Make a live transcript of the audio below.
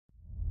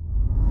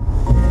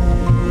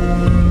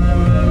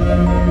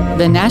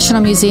The National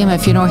Museum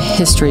of Funeral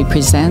History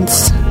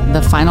presents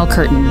The Final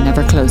Curtain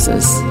Never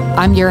Closes.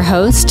 I'm your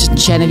host,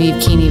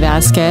 Genevieve Keeney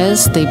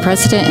Vasquez, the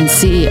president and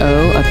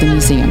CEO of the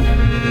museum.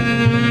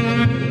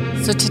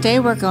 So today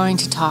we're going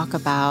to talk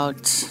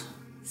about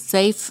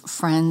safe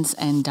friends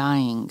and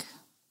dying.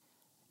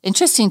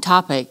 Interesting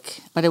topic,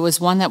 but it was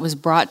one that was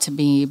brought to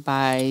me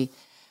by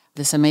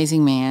this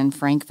amazing man,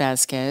 Frank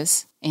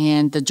Vasquez,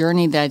 and the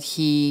journey that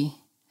he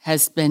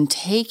has been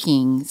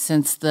taking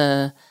since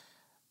the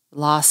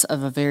loss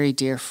of a very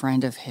dear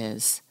friend of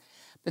his.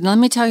 But let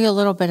me tell you a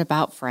little bit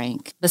about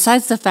Frank.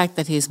 Besides the fact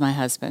that he's my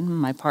husband,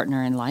 my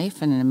partner in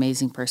life, and an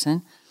amazing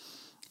person,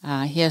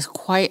 he has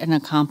quite an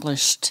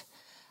accomplished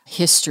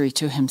history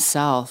to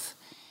himself.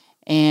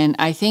 And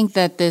I think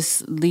that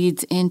this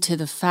leads into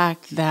the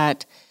fact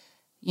that,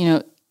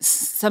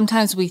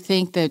 sometimes we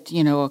think that,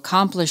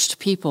 accomplished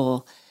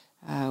people,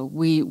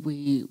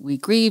 we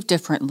grieve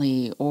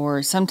differently,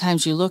 or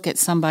sometimes you look at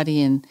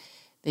somebody and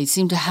they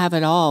seem to have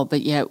it all, but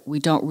yet we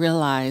don't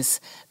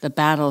realize the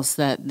battles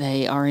that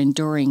they are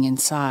enduring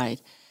inside.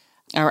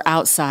 Our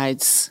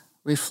outsides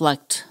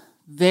reflect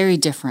very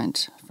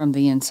different from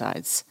the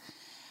insides.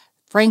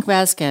 Frank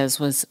Vasquez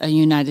was a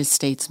United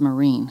States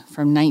Marine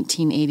from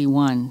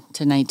 1981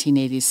 to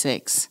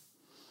 1986,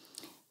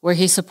 where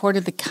he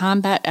supported the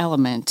combat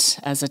element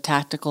as a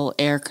tactical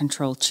air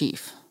control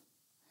chief.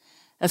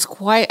 That's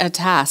quite a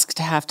task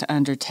to have to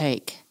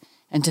undertake,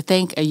 and to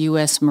think a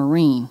U.S.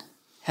 Marine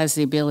has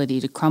the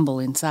ability to crumble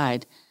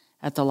inside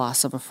at the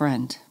loss of a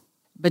friend.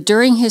 But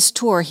during his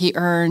tour, he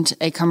earned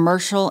a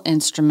commercial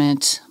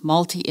instrument,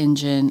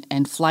 multi-engine,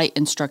 and flight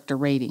instructor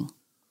rating.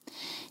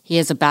 He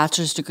has a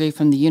bachelor's degree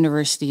from the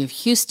University of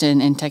Houston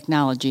in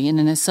technology and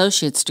an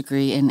associate's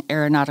degree in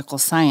aeronautical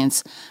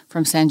science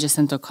from San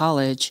Jacinto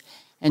College,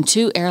 and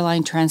 2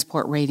 airline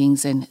transport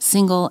ratings in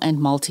single and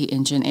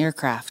multi-engine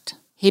aircraft.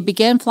 He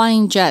began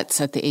flying jets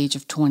at the age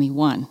of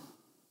 21.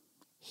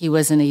 He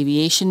was an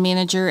aviation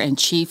manager and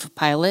chief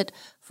pilot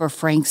for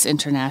Franks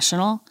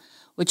International,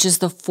 which is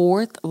the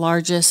 4th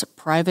largest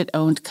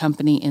private-owned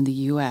company in the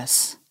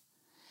U.S.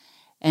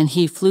 And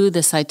he flew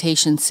the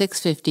Citation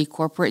 650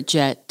 corporate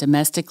jet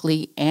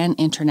domestically and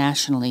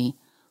internationally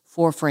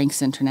for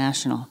Franks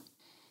International.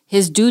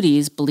 His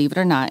duties, believe it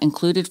or not,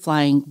 included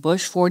flying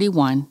Bush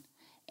 41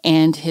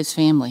 and his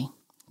family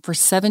for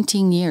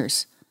 17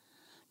 years.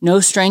 No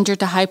stranger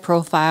to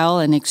high-profile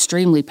and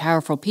extremely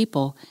powerful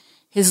people,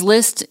 his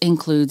list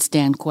includes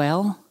Dan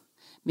Quayle,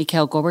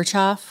 Mikhail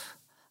Gorbachev,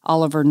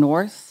 Oliver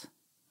North,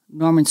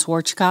 Norman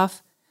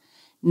Schwarzkopf,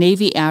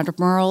 Navy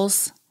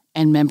admirals,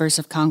 and members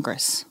of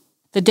Congress.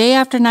 The day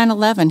after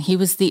 9/11, he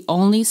was the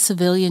only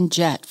civilian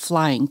jet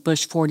flying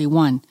Bush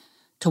 41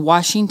 to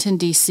Washington,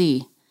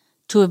 D.C.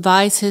 to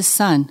advise his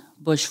son,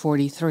 Bush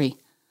 43,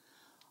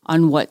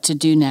 on what to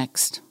do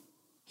next.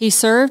 He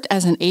served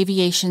as an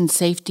aviation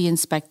safety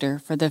inspector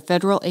for the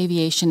Federal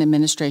Aviation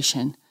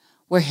Administration,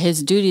 where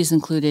his duties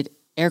included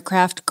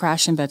aircraft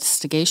crash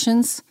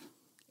investigations,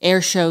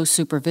 air show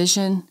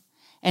supervision,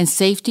 and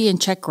safety and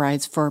check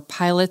rides for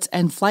pilots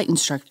and flight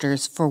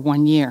instructors for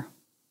 1 year.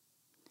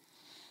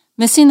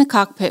 Missing the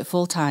cockpit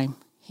full-time,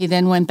 he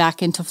then went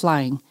back into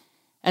flying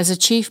as a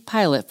chief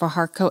pilot for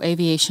Harco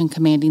Aviation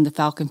commanding the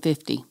Falcon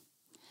 50,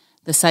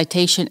 the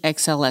Citation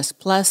XLS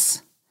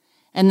Plus,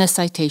 and the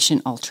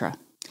Citation Ultra.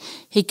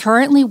 He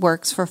currently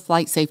works for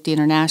Flight Safety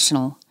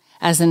International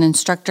as an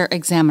instructor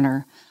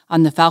examiner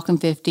on the Falcon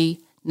 50,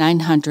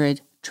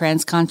 900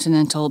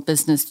 transcontinental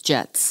business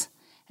jets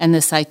and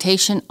the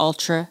Citation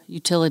Ultra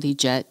utility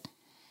jet,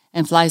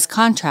 and flies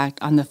contract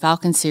on the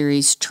Falcon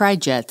series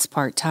tri-jets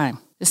part-time.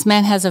 This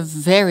man has a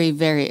very,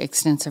 very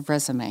extensive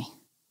resume,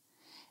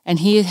 and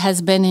he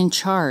has been in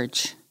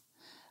charge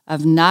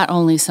of not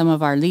only some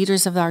of our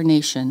leaders of our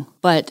nation,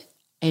 but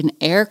an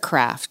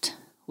aircraft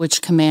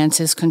which commands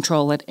his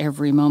control at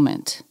every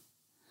moment.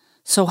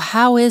 So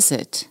how is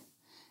it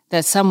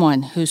that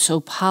someone who's so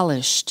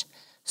polished,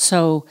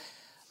 so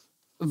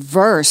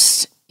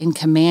versed in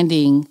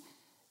commanding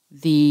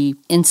the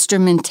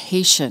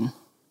instrumentation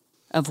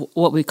of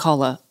what we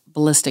call a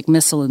ballistic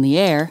missile in the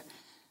air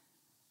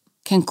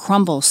can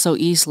crumble so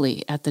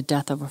easily at the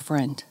death of a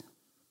friend?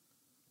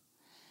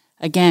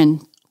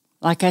 Again,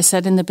 like I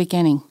said in the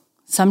beginning,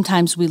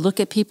 sometimes we look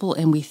at people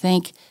and we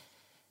think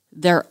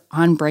they're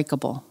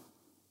unbreakable.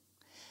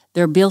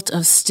 They're built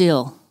of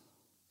steel,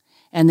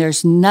 and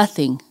there's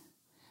nothing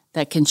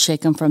that can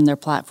shake them from their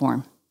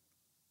platform.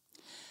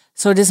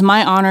 So it is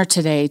my honor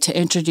today to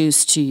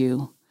introduce to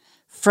you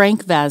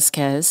Frank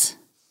Vasquez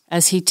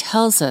as he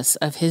tells us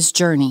of his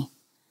journey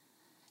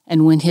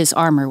and when his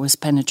armor was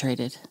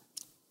penetrated.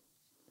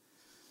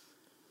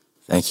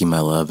 Thank you, my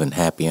love, and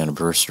happy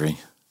anniversary.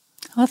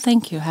 Oh,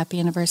 thank you. Happy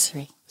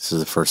anniversary. This is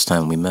the first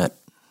time we met.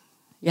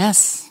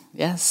 Yes.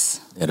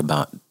 At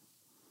about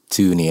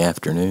 2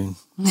 p.m.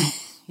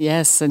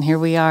 Yes, and here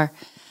we are.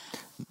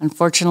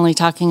 Unfortunately,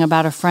 talking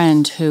about a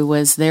friend who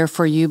was there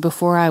for you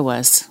before I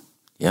was.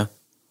 Yeah.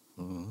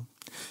 Mm-hmm.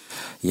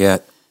 Yeah,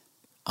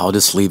 I'll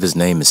just leave his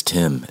name as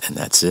Tim, and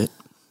that's it.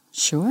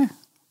 Sure.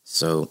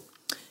 So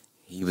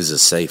he was a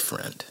safe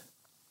friend.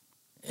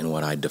 And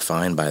what I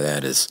define by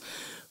that is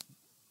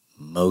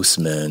most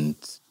men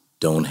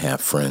don't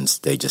have friends.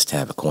 They just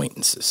have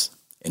acquaintances.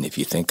 And if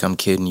you think I'm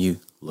kidding you,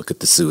 look at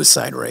the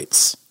suicide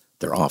rates.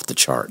 They're off the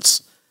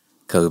charts.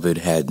 COVID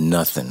had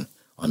nothing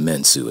on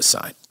men's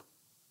suicide.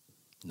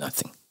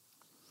 Nothing.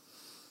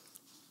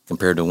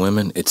 Compared to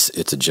women, it's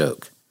a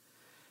joke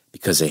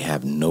because they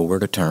have nowhere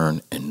to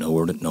turn and no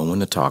one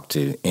to talk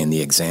to, and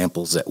the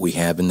examples that we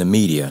have in the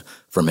media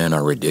for men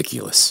are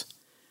ridiculous.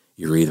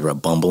 You're either a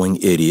bumbling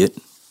idiot,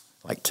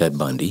 like Ted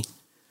Bundy,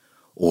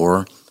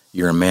 or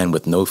you're a man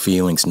with no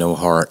feelings, no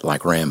heart,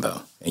 like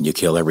Rambo, and you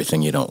kill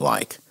everything you don't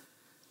like.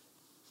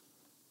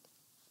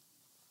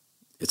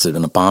 It's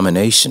an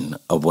abomination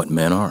of what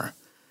men are.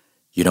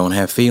 You don't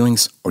have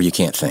feelings or you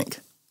can't think.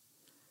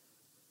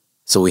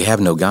 So we have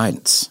no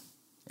guidance.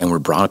 And we're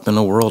brought up in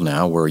a world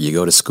now where you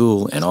go to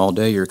school and all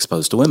day you're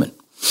exposed to women.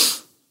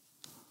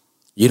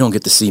 You don't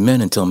get to see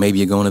men until maybe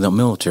you go into the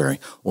military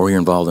or you're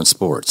involved in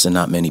sports. And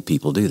not many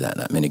people do that.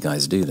 Not many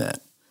guys do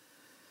that.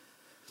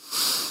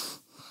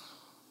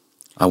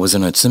 I was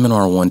in a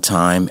seminar one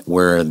time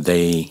where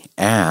they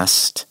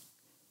asked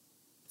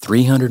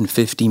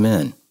 350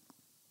 men,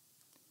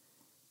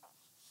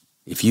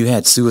 if you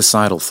had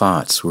suicidal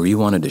thoughts where you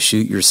wanted to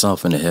shoot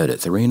yourself in the head at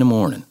 3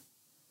 a.m,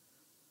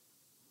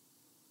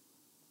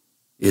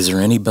 is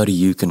there anybody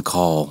you can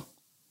call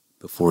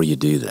before you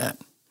do that?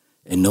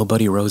 And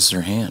nobody rose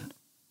their hand.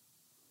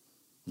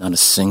 Not a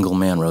single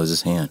man rose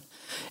his hand.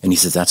 And he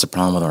says that's a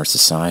problem with our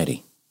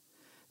society,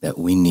 that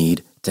we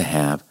need to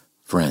have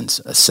friends,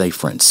 a safe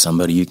friend,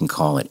 somebody you can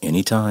call at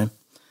any time,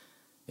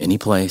 any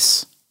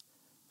place,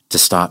 to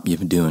stop you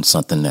from doing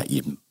something that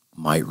you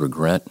might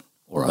regret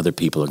or other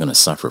people are going to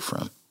suffer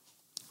from.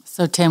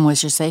 So Tim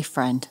was your safe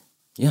friend.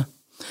 Yeah.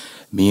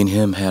 Me and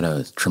him had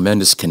a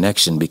tremendous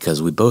connection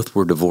because we both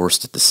were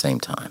divorced at the same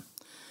time.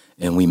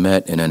 And we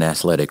met in an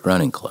athletic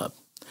running club.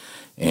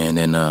 And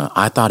then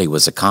I thought he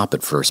was a cop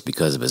at first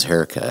because of his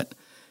haircut.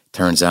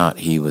 Turns out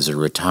he was a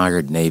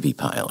retired Navy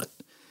pilot.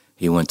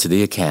 He went to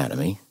the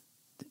academy,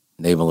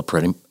 Naval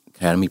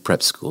Academy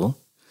Prep School,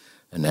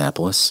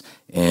 Annapolis,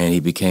 and he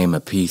became a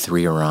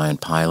P-3 Orion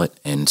pilot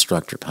and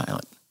instructor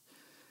pilot.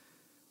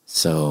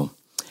 So,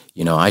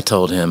 I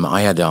told him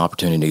I had the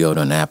opportunity to go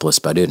to Annapolis,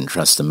 but I didn't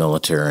trust the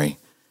military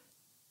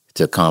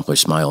to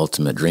accomplish my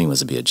ultimate dream was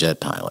to be a jet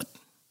pilot.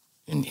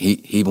 And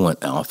he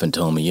went off and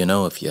told me,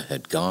 if you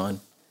had gone,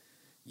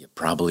 you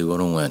probably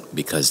would have went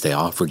because they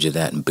offered you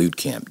that in boot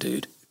camp,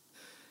 dude.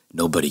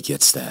 Nobody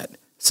gets that.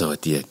 So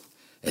at the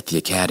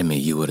academy,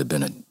 you would have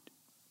been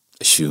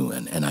a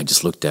shoo-in. And I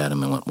just looked at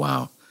him and went,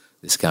 wow,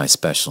 this guy's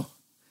special.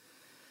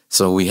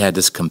 So we had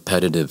this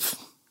competitive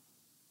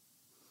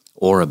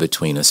aura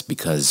between us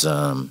because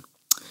I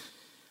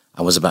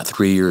was about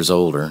 3 years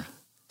older.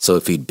 So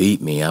if he'd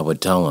beat me, I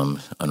would tell him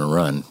on a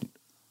run,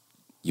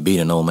 you beat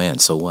an old man,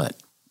 so what?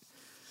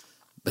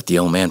 But the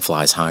old man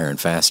flies higher and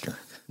faster.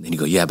 And then you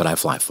go, yeah, but I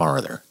fly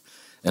farther.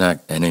 And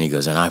then he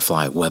goes, and I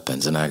fly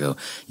weapons. And I go,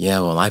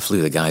 yeah, well, I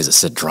flew the guys that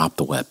said drop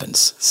the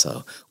weapons.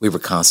 So we were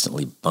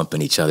constantly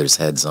bumping each other's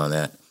heads on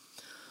that.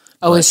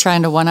 Always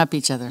trying to one-up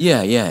each other.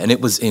 Yeah, and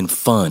it was in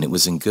fun. It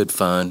was in good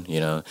fun.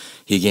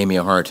 He gave me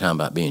a hard time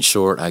about being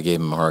short. I gave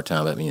him a hard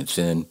time about being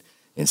thin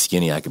and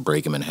skinny. I could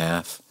break him in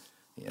half.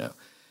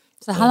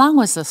 So how long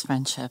was this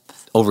friendship?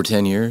 Over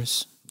 10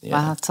 years. Yeah.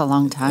 Wow, that's a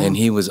long time. And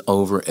he was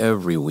over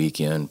every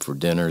weekend for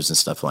dinners and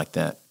stuff like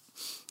that,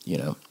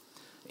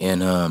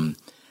 And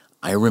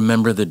I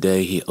remember the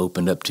day he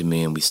opened up to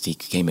me and he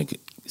became a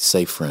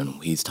safe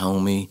friend. He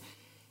told me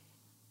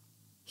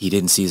he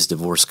didn't see his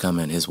divorce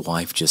coming. His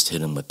wife just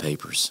hit him with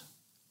papers.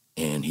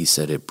 And he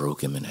said it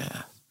broke him in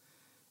half.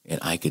 And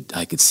I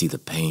could see the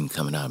pain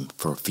coming out.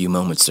 For a few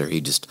moments there,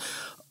 he just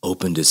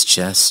opened his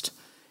chest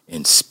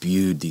and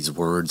spewed these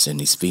words and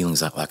these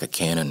feelings out like a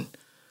cannon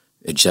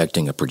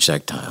ejecting a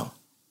projectile.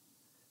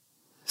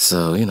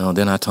 So,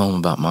 then I told him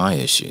about my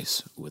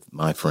issues with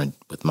my friend,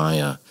 with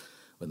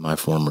my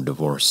former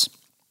divorce.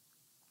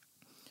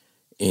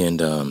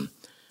 And I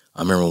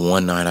remember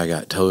one night I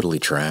got totally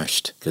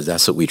trashed because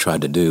that's what we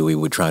tried to do. We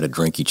would try to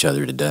drink each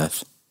other to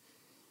death.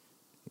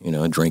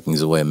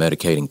 Drinking's a way of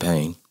medicating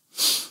pain.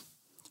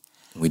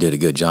 We did a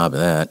good job of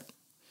that.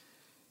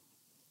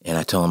 And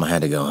I told him I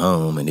had to go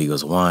home, and he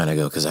goes, why? And I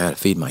go, because I had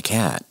to feed my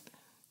cat.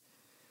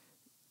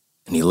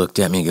 And he looked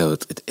at me and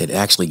goes, it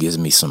actually gives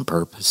me some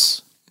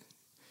purpose.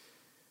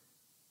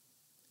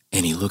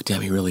 And he looked at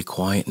me really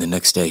quiet, and the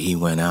next day he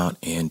went out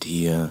and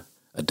he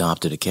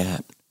adopted a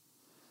cat.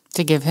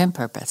 To give him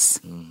purpose.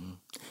 Mm-hmm.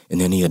 And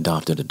then he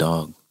adopted a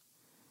dog.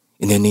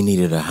 And then he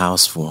needed a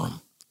house for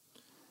him.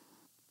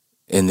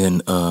 And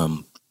then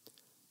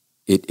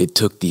it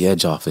took the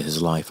edge off of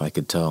his life, I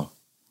could tell,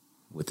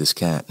 with his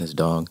cat and his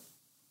dog.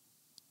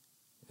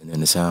 And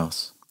then his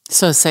house.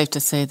 So it's safe to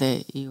say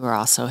that you were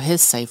also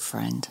his safe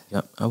friend.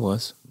 Yep, I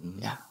was. Mm-hmm.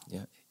 Yeah.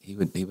 He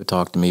would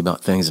talk to me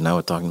about things, and I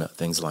would talk about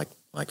things like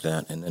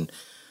that. And then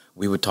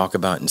we would talk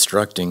about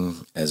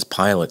instructing as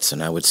pilots,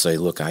 and I would say,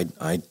 look,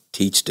 I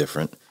teach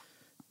different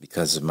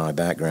because of my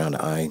background.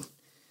 I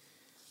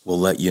will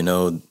let you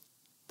know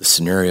the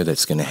scenario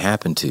that's going to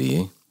happen to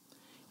you.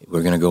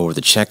 We're going to go over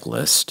the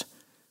checklist.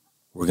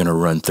 We're going to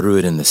run through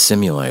it in the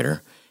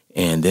simulator,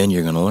 and then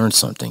you're going to learn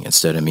something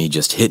instead of me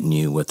just hitting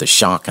you with the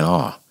shock and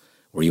awe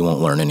where you won't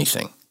learn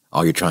anything.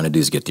 All you're trying to do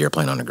is get the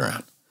airplane on the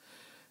ground.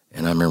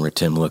 And I remember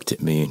Tim looked at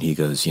me and he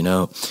goes, in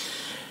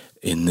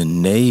the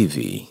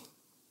Navy,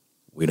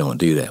 we don't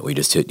do that. We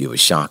just hit you with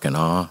shock and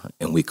awe,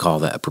 and we call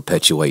that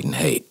perpetuating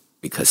hate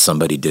because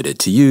somebody did it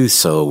to you,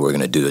 so we're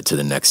going to do it to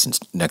the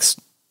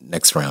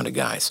next round of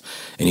guys.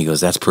 And he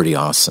goes, that's pretty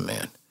awesome,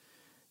 man.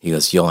 He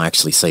goes, you'll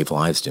actually save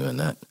lives doing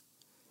that.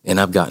 And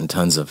I've gotten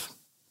tons of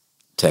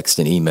text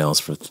and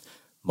emails for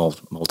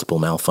multiple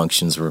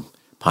malfunctions where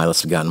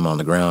pilots have gotten them on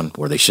the ground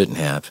where they shouldn't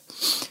have.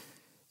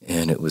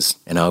 And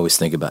I always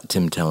think about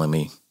Tim telling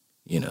me,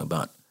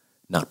 about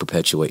not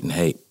perpetuating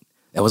hate.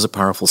 That was a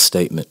powerful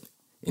statement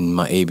in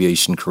my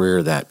aviation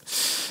career that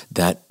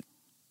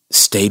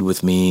stayed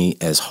with me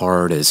as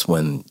hard as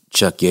when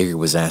Chuck Yeager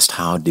was asked,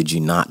 how did you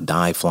not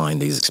die flying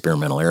these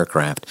experimental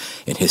aircraft?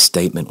 And his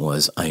statement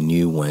was, I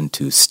knew when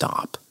to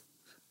stop.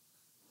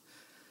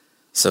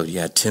 So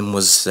yeah, Tim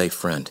was a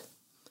friend.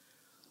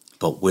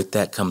 But with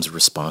that comes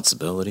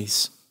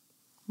responsibilities.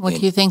 What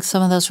do you think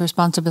some of those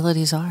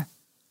responsibilities are?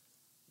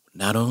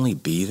 Not only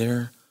be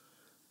there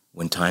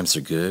when times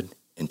are good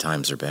and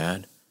times are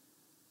bad,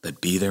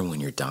 but be there when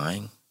you're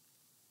dying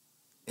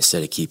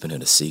instead of keeping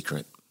it a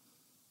secret.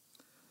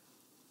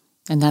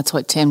 And that's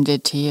what Tim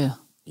did to you.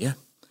 Yeah.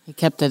 He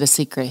kept it a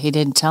secret. He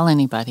didn't tell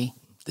anybody.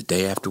 The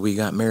day after we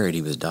got married,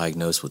 he was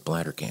diagnosed with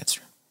bladder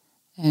cancer.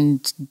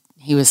 And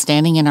he was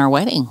standing in our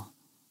wedding.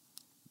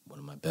 One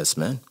of my best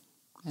men.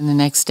 And the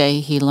next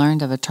day, he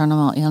learned of a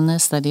terminal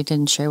illness that he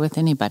didn't share with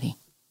anybody.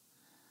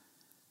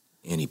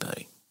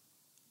 Anybody.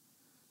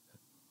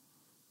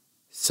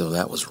 So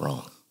that was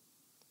wrong.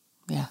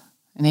 Yeah.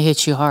 And it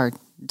hit you hard,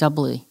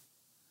 doubly.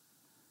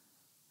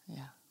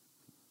 Yeah.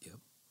 Yep.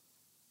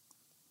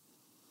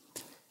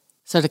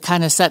 So to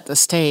kind of set the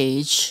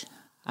stage,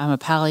 I'm a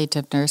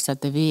palliative nurse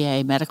at the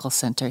VA Medical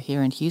Center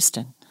here in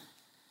Houston.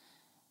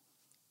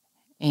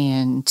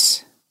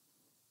 And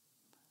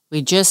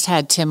we just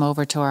had Tim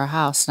over to our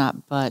house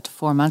not but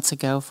 4 months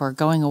ago for a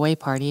going away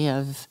party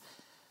of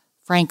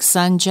Frank's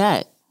son,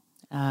 Jet.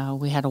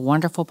 We had a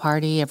wonderful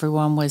party.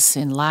 Everyone was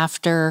in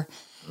laughter,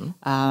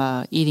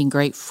 eating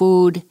great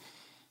food,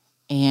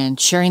 and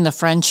sharing the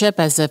friendship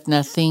as if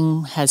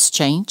nothing has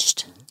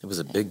changed. It was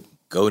a big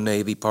Go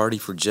Navy party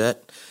for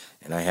Jet,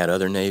 and I had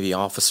other Navy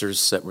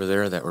officers that were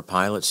there that were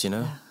pilots,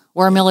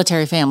 We're a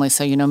military family,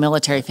 so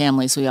military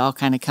families, we all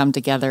kind of come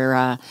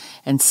together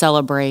and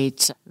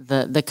celebrate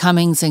the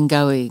comings and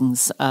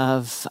goings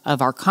of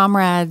our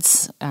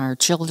comrades, our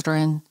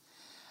children,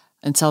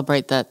 and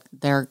celebrate that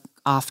they're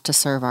off to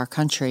serve our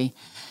country.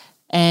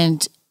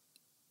 And,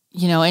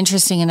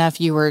 interesting enough,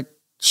 you were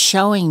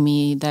showing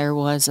me there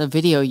was a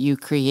video you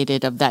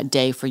created of that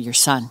day for your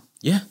son.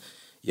 Yeah,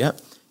 yep.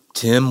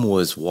 Tim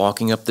was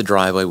walking up the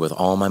driveway with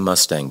all my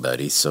Mustang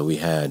buddies, so we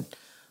had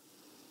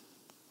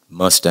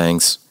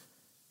Mustangs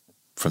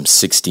from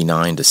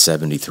 69 to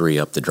 73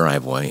 up the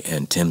driveway,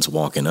 and Tim's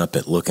walking up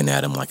it looking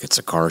at him like it's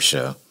a car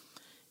show.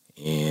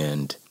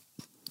 And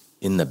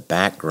in the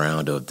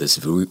background of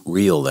this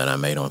reel that I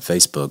made on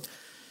Facebook,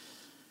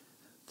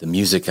 the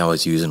music I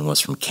was using was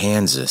from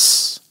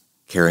Kansas,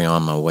 Carry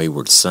On My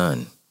Wayward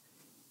Son.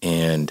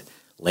 And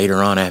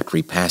later on, after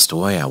he passed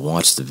away, I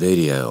watched the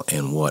video,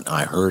 and what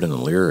I heard in the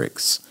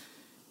lyrics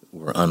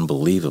were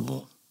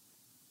unbelievable.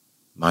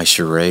 My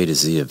charade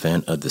is the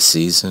event of the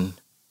season,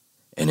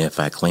 and if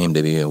I claim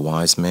to be a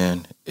wise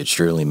man, it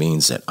surely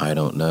means that I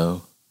don't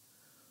know.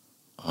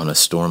 On a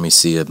stormy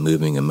sea of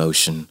moving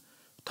emotion,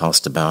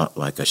 tossed about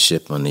like a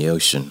ship on the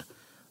ocean,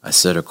 I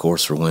set a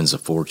course for winds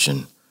of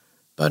fortune,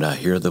 but I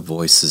hear the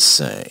voices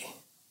say,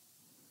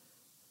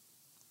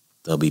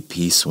 there'll be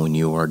peace when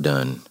you are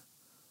done.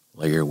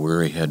 Lay your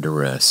weary head to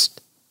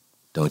rest.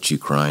 Don't you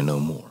cry no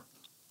more.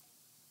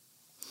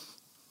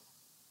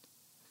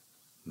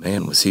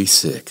 Man, was he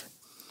sick.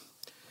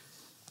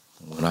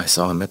 When I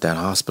saw him at that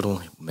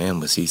hospital, man,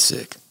 was he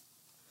sick.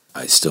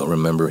 I still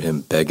remember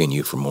him begging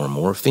you for more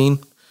morphine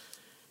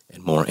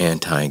and more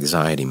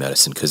anti-anxiety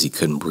medicine because he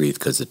couldn't breathe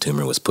because the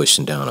tumor was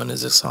pushing down on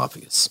his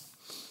esophagus.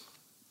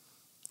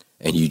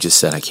 And you just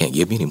said, I can't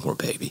give you any more,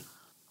 baby.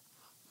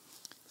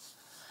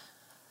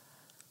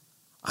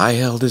 I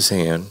held his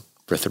hand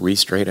for 3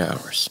 straight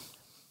hours,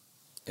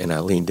 and I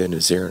leaned in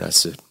his ear and I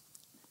said,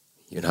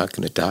 you're not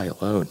going to die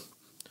alone.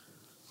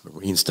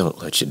 Marines don't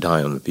let you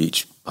die on the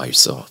beach by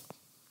yourself.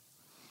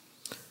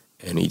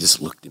 And he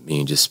just looked at me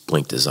and just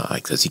blinked his eye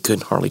because he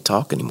couldn't hardly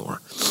talk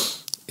anymore.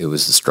 It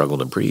was the struggle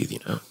to breathe,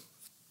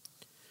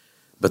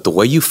 But the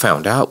way you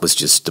found out was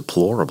just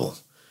deplorable.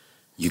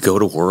 You go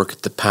to work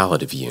at the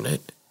palliative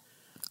unit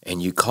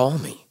and you call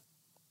me.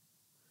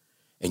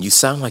 And you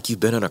sound like you've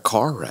been in a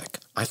car wreck.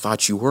 I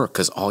thought you were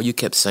because all you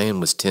kept saying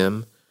was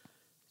Tim.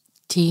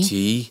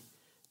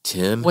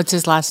 Tim. What's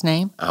his last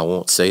name? I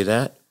won't say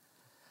that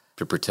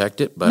to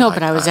protect it. But no,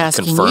 but I was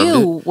asking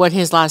you what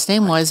his last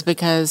name was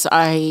because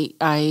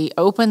I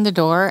opened the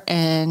door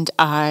and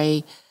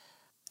I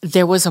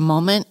there was a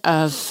moment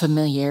of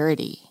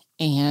familiarity,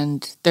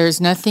 and there's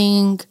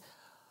nothing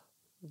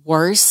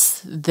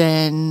worse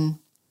than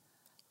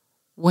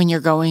when you're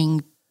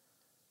going.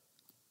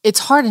 It's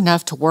hard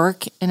enough to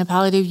work in a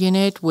palliative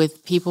unit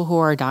with people who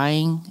are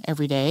dying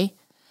every day,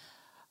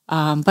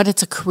 but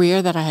it's a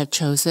career that I have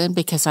chosen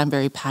because I'm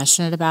very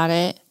passionate about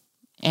it.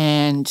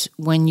 And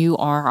when you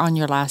are on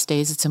your last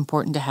days, it's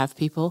important to have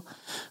people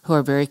who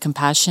are very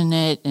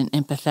compassionate and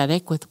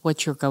empathetic with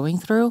what you're going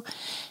through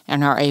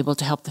and are able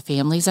to help the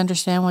families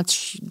understand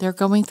what they're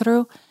going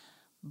through.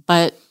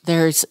 But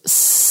there's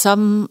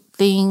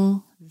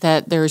something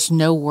that there's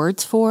no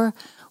words for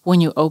when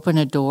you open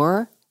a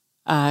door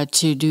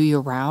to do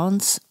your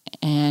rounds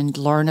and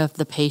learn of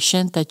the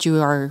patient that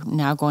you are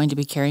now going to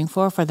be caring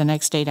for the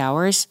next 8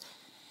 hours,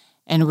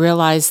 and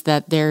realize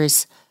that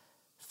there's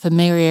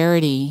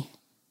familiarity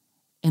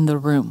in the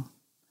room.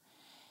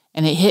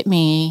 And it hit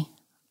me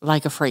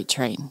like a freight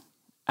train.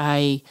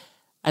 I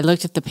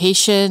looked at the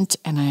patient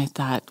and I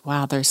thought,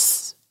 wow,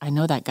 I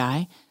know that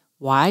guy.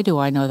 Why do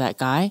I know that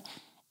guy?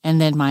 And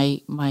then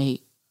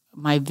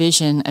my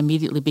vision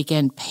immediately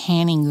began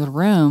panning the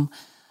room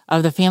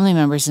of the family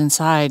members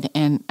inside,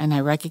 and I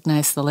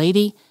recognized the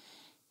lady.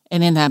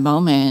 And in that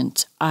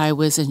moment, I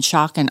was in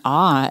shock and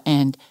awe,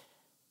 and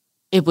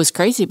it was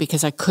crazy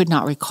because I could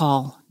not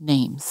recall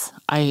names.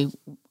 And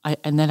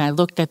then I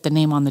looked at the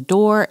name on the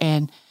door,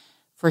 and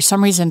for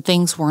some reason,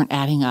 things weren't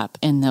adding up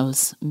in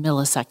those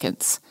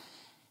milliseconds.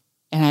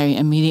 And I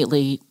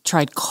immediately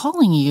tried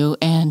calling you.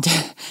 And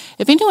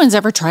if anyone's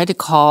ever tried to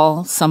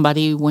call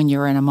somebody when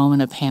you're in a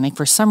moment of panic,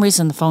 for some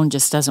reason, the phone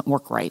just doesn't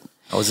work right.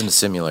 I was in the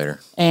simulator.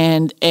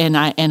 And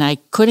I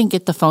couldn't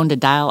get the phone to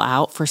dial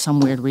out for some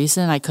weird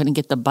reason. I couldn't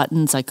get the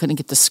buttons. I couldn't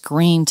get the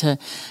screen to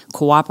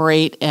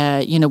cooperate.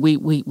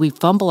 We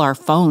fumble our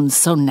phones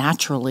so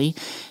naturally.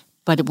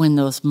 But when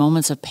those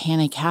moments of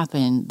panic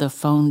happen, the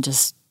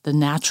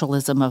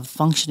naturalism of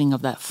functioning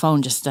of that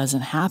phone just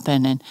doesn't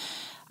happen. And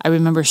I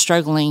remember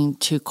struggling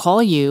to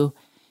call you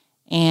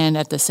and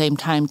at the same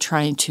time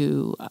trying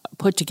to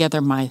put together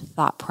my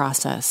thought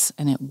process,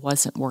 and it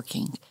wasn't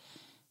working.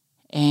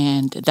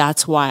 And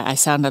that's why I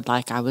sounded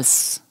like I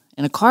was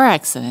in a car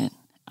accident,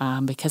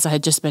 because I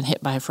had just been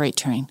hit by a freight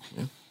train.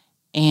 Yeah.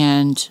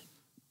 And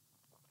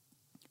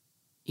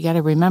you got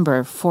to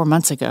remember, 4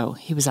 months ago,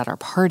 he was at our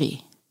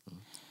party.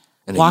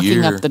 And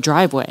walking up the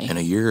driveway. And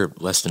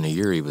less than a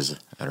year, he was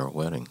at our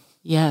wedding.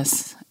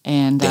 Yes.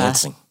 And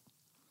dancing.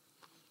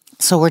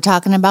 So we're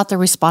talking about the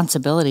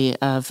responsibility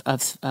of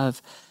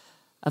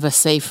a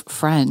safe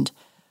friend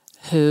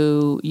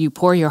who you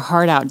pour your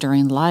heart out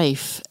during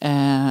life,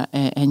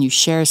 and you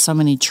share so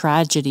many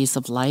tragedies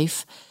of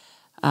life,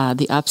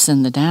 the ups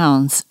and the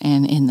downs.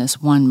 And in this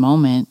one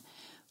moment,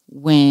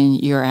 when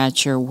you're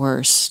at your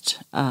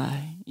worst,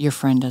 your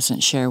friend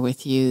doesn't share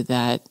with you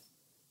that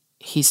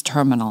he's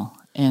terminal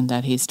and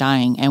that he's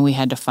dying. And we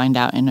had to find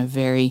out in a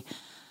very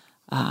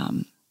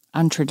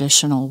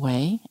untraditional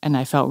way. And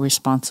I felt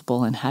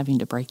responsible in having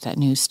to break that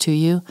news to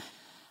you,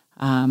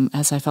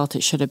 as I felt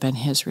it should have been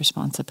his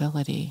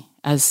responsibility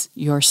as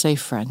your safe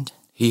friend.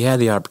 He had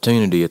the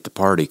opportunity at the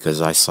party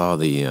because I saw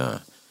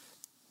the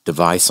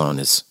device on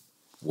his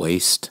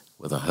waist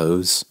with a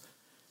hose.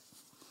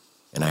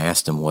 And I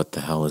asked him, what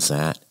the hell is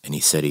that? And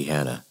he said he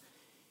had a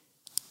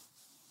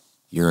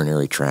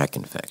urinary tract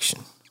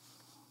infection.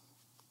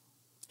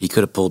 He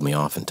could have pulled me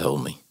off and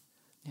told me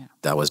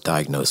that I was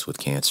diagnosed with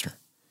cancer.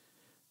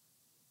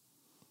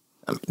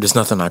 I mean, there's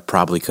nothing I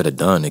probably could have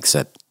done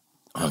except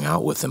hung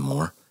out with him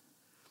more.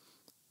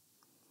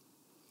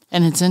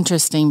 And it's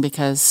interesting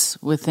because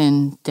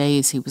within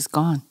days he was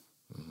gone.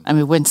 Mm-hmm. I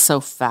mean, it went so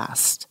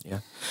fast. Yeah.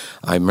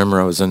 I remember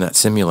I was in that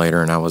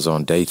simulator and I was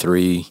on day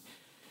 3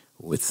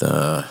 with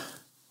the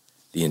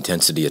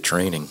intensity of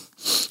training.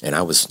 And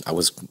I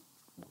was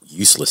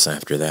useless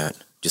after that.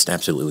 Just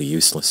absolutely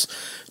useless.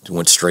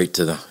 Went straight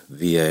to the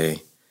VA,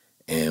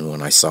 and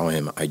when I saw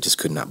him, I just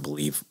could not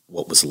believe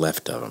what was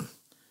left of him.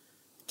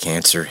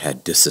 Cancer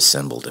had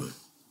disassembled him.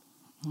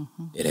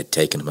 Mm-hmm. It had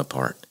taken him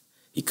apart.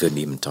 He couldn't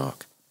even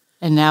talk.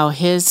 And now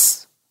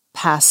his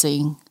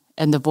passing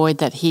and the void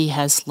that he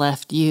has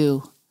left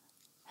you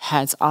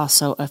has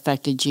also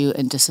affected you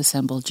and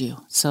disassembled you.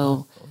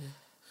 So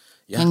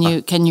can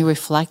you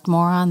reflect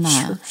more on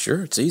that?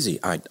 Sure. It's easy.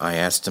 I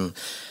asked him,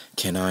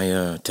 can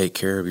I take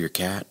care of your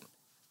cat?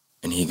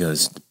 And he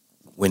goes,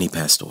 when he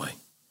passed away.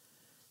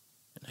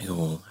 And I go,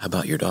 well, how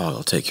about your dog?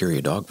 I'll take care of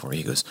your dog for you.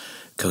 He goes,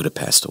 Coda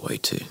passed away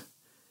too.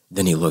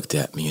 Then he looked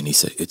at me and he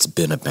said, it's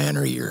been a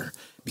banner year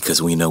because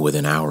we know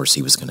within hours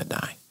he was going to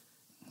die.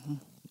 Mm-hmm.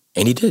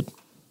 And he did,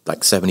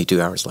 like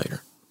 72 hours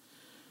later.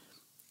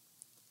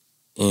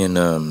 And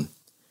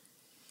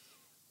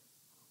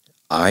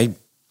I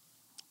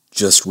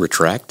just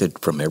retracted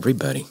from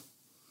everybody,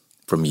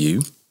 from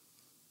you.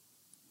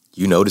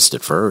 You noticed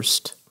it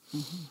first.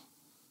 Mm-hmm.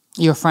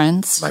 Your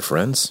friends? My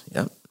friends,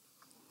 yeah.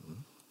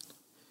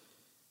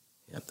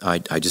 I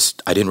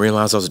didn't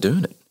realize I was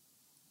doing it.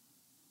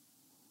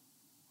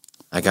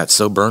 I got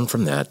so burned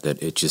from that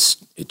it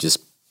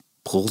just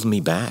pulled me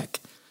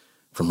back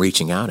from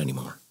reaching out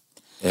anymore.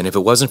 And if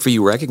it wasn't for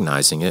you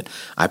recognizing it,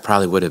 I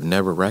probably would have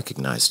never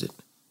recognized it.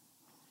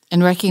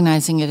 And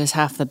recognizing it is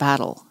half the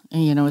battle.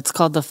 And, it's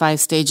called the 5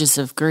 stages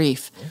of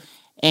grief. Yeah.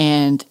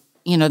 And,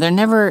 they're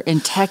never in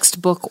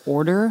textbook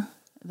order,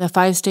 the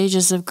 5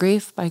 stages of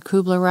grief by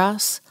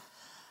Kubler-Ross.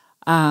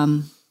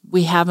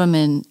 We have them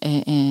in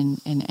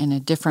a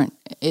different,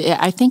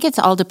 I think it's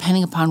all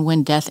depending upon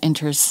when death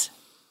enters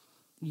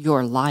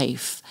your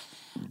life.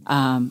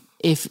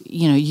 If,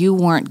 you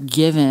weren't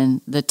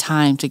given the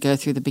time to go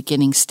through the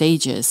beginning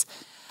stages,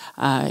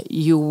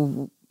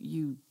 you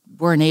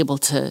weren't able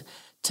to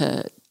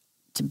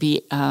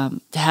be to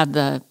have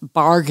the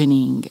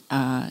bargaining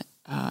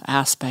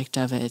aspect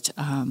of it,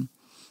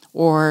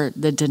 or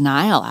the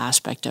denial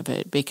aspect of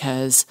it,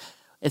 because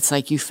it's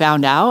like you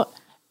found out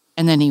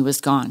and then he was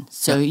gone,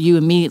 so you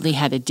immediately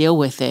had to deal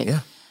with it.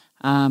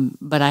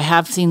 But I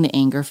have seen the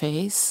anger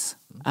phase,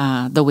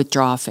 the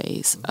withdrawal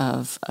phase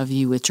of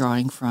you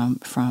withdrawing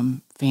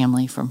from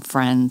family, from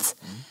friends.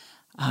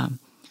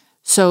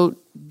 So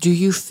do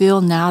you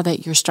feel now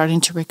that you're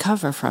starting to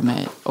recover from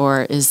it,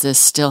 or is this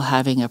still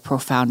having a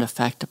profound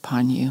effect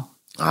upon you?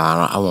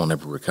 I won't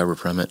ever recover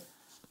from it.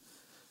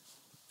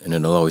 And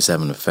it'll always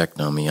have an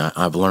effect on me.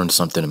 I've learned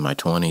something in my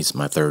 20s,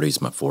 my 30s,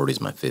 my 40s,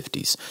 my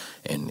 50s.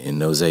 And in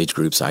those age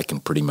groups, I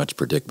can pretty much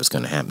predict what's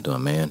going to happen to a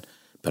man,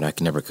 but I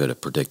never could have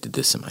predicted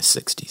this in my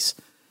 60s.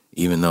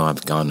 Even though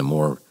I've gone to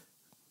more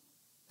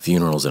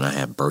funerals than I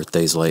have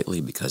birthdays lately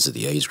because of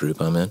the age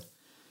group I'm in,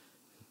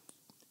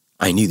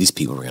 I knew these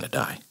people were going to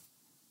die.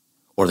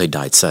 Or they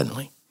died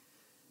suddenly.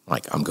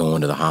 Like, I'm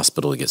going to the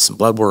hospital to get some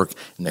blood work,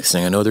 and next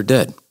thing I know, they're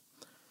dead.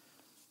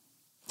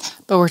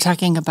 But we're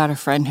talking about a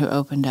friend who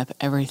opened up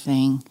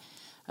everything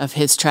of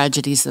his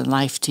tragedies in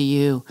life to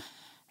you,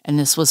 and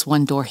this was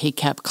one door he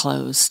kept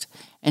closed.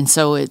 And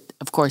so,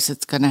 of course,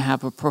 it's going to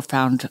have a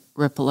profound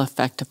ripple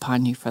effect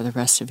upon you for the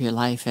rest of your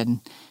life. And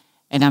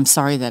I'm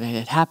sorry that it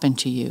had happened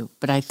to you,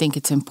 but I think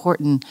it's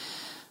important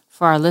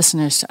for our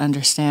listeners to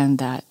understand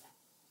that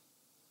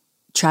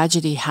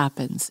tragedy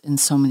happens in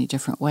so many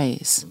different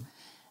ways.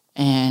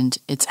 And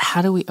it's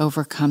how do we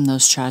overcome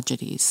those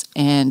tragedies?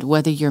 And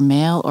whether you're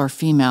male or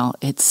female,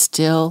 it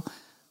still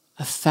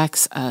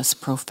affects us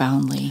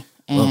profoundly.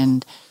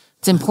 And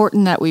it's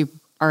important that we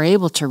are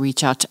able to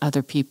reach out to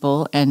other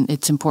people, and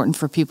it's important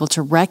for people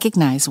to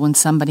recognize when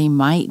somebody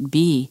might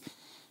be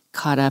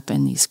caught up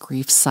in these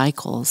grief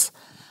cycles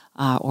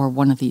or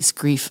one of these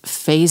grief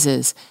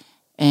phases.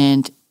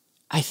 And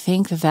I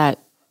think that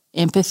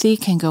empathy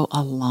can go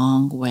a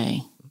long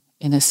way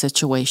in a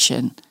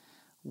situation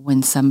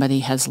when somebody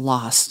has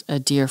lost a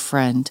dear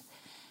friend,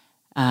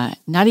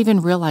 not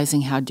even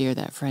realizing how dear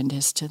that friend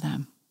is to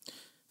them.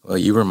 Well,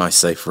 you were my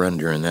safe friend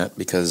during that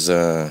because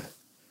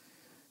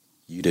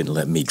you didn't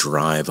let me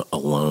drive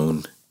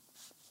alone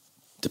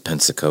to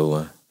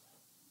Pensacola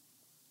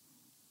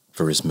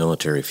for his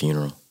military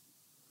funeral.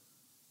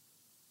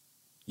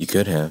 You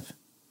could have.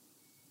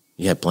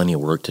 You had plenty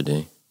of work to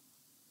do.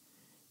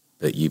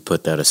 But you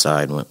put that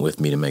aside and went with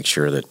me to make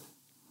sure that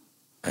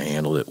I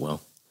handled it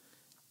well.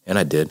 And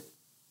I did.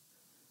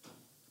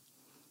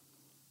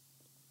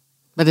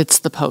 But it's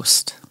the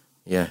post.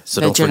 Yeah.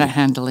 So that you're not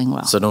handling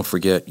well. So don't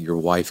forget, your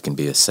wife can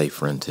be a safe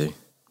friend too.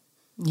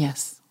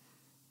 Yes.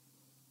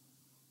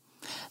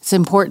 It's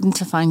important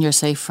to find your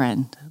safe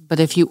friend. But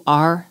if you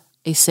are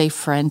a safe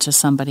friend to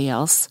somebody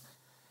else,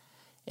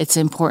 it's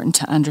important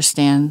to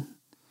understand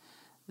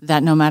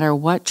that no matter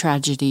what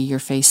tragedy you're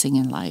facing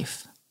in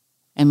life,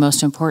 and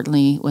most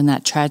importantly, when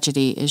that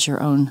tragedy is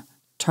your own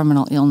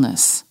terminal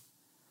illness,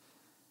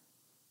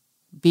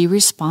 be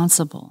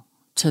responsible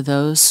to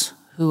those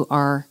who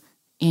are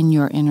in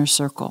your inner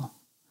circle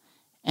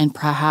and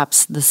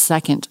perhaps the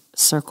second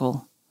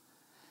circle.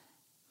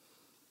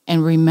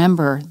 And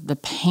remember the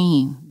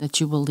pain that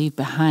you will leave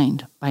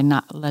behind by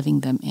not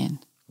letting them in.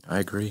 I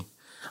agree.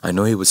 I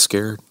know he was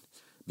scared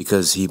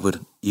because he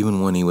would,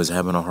 even when he was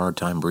having a hard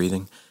time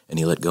breathing and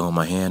he let go of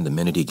my hand, the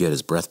minute he'd get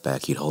his breath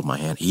back, he'd hold my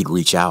hand. He'd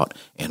reach out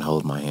and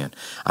hold my hand.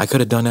 I could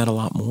have done that a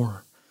lot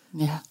more.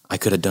 Yeah. I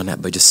could have done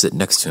that by just sitting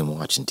next to him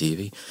watching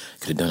TV. I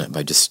could have done it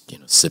by just,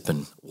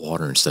 sipping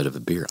water instead of a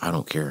beer. I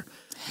don't care.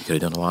 He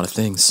could have done a lot of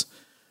things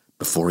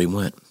before he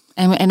went.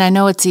 And I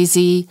know it's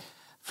easy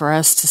for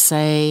us to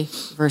say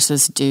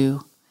versus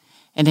do.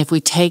 And if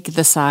we take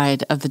the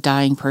side of the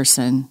dying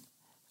person,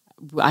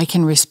 I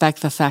can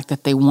respect the fact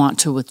that they want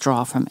to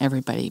withdraw from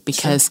everybody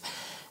because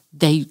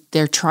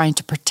they're trying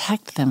to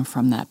protect them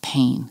from that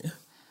pain.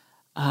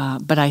 Yeah.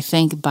 But I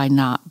think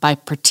by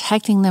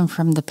protecting them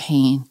from the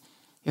pain,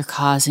 you're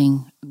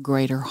causing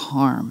greater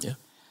harm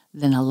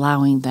than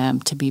allowing them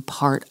to be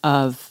part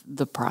of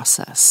the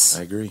process.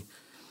 I agree.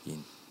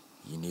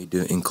 You need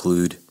to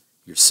include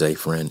your safe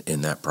friend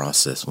in that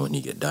process when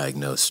you get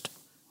diagnosed,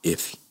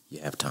 if you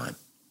have time.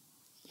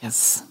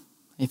 Yes,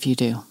 if you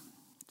do.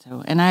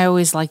 So, and I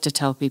always like to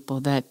tell people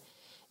that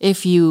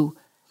if you,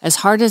 as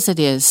hard as it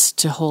is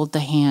to hold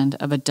the hand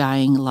of a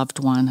dying loved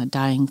one, a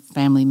dying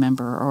family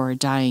member, or a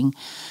dying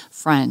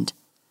friend,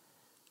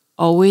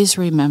 always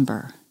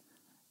remember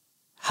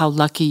how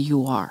lucky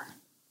you are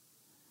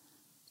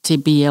to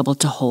be able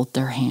to hold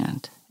their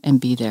hand and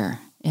be there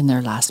in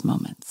their last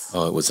moments.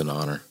 Oh, it was an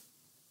honor.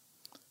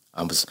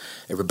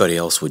 Everybody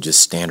else would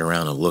just stand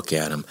around and look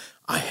at him.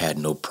 I had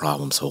no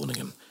problems holding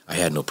him. I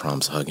had no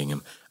problems hugging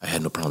him. I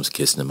had no problems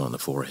kissing him on the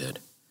forehead.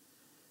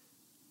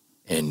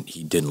 And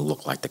he didn't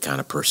look like the kind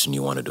of person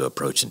you wanted to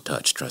approach and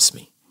touch, trust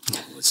me.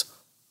 It was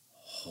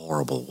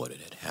horrible what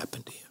had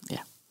happened to him.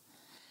 Yeah.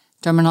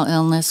 Terminal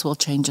illness will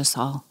change us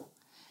all,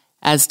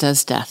 as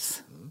does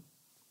death.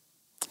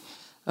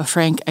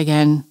 Frank,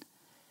 again,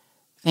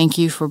 thank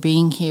you for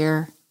being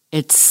here.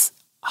 It's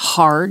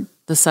hard,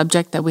 the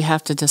subject that we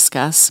have to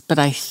discuss, but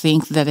I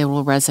think that it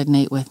will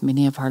resonate with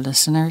many of our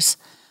listeners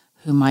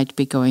who might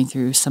be going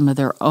through some of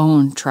their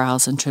own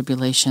trials and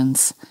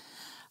tribulations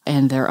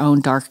and their own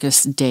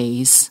darkest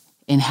days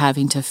in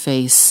having to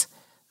face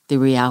the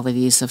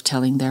realities of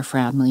telling their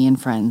family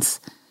and friends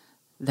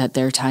that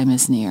their time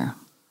is near.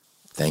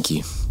 Thank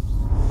you.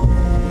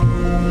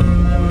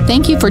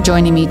 Thank you for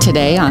joining me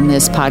today on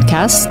this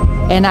podcast,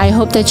 and I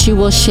hope that you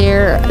will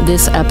share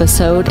this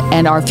episode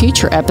and our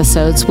future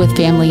episodes with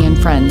family and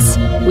friends.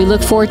 We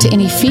look forward to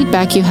any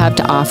feedback you have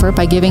to offer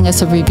by giving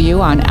us a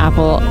review on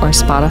Apple or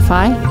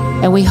Spotify,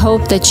 and we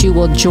hope that you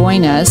will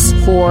join us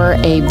for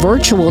a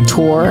virtual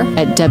tour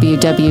at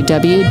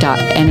www.nmfh.org.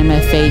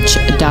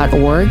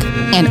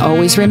 And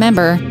always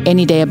remember,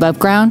 any day above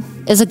ground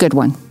is a good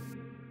one.